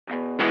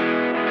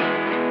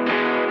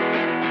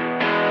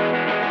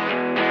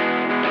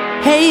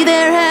Hey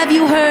there, have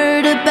you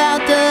heard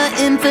about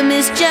the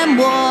infamous Gem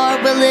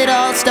War? Well, it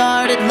all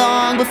started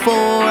long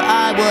before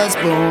I was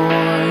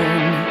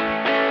born.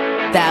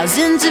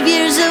 Thousands of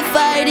years of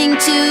fighting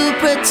to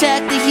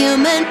protect the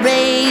human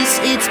race.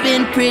 It's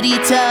been pretty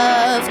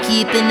tough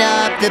keeping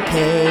up the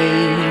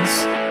pace.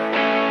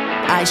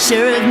 I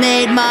sure have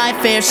made my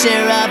fair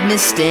share of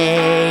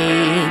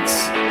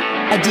mistakes.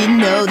 I didn't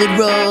know that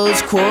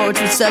rose quartz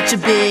was such a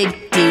big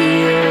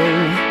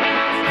deal.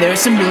 There are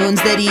some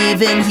wounds that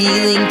even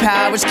healing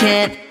powers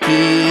can't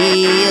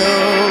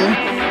heal.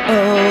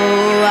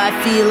 Oh, I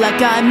feel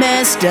like I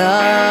messed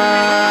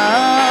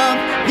up.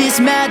 This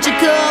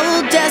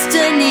magical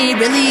destiny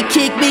really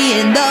kicked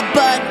me in the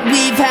butt.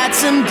 We've had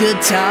some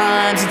good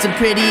times and some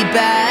pretty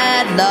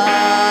bad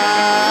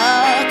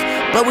luck,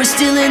 but we're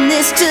still in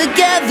this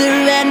together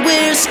and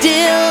we're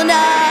still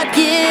not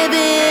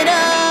giving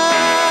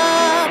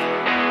up.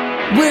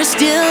 We're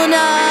still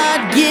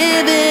not giving up.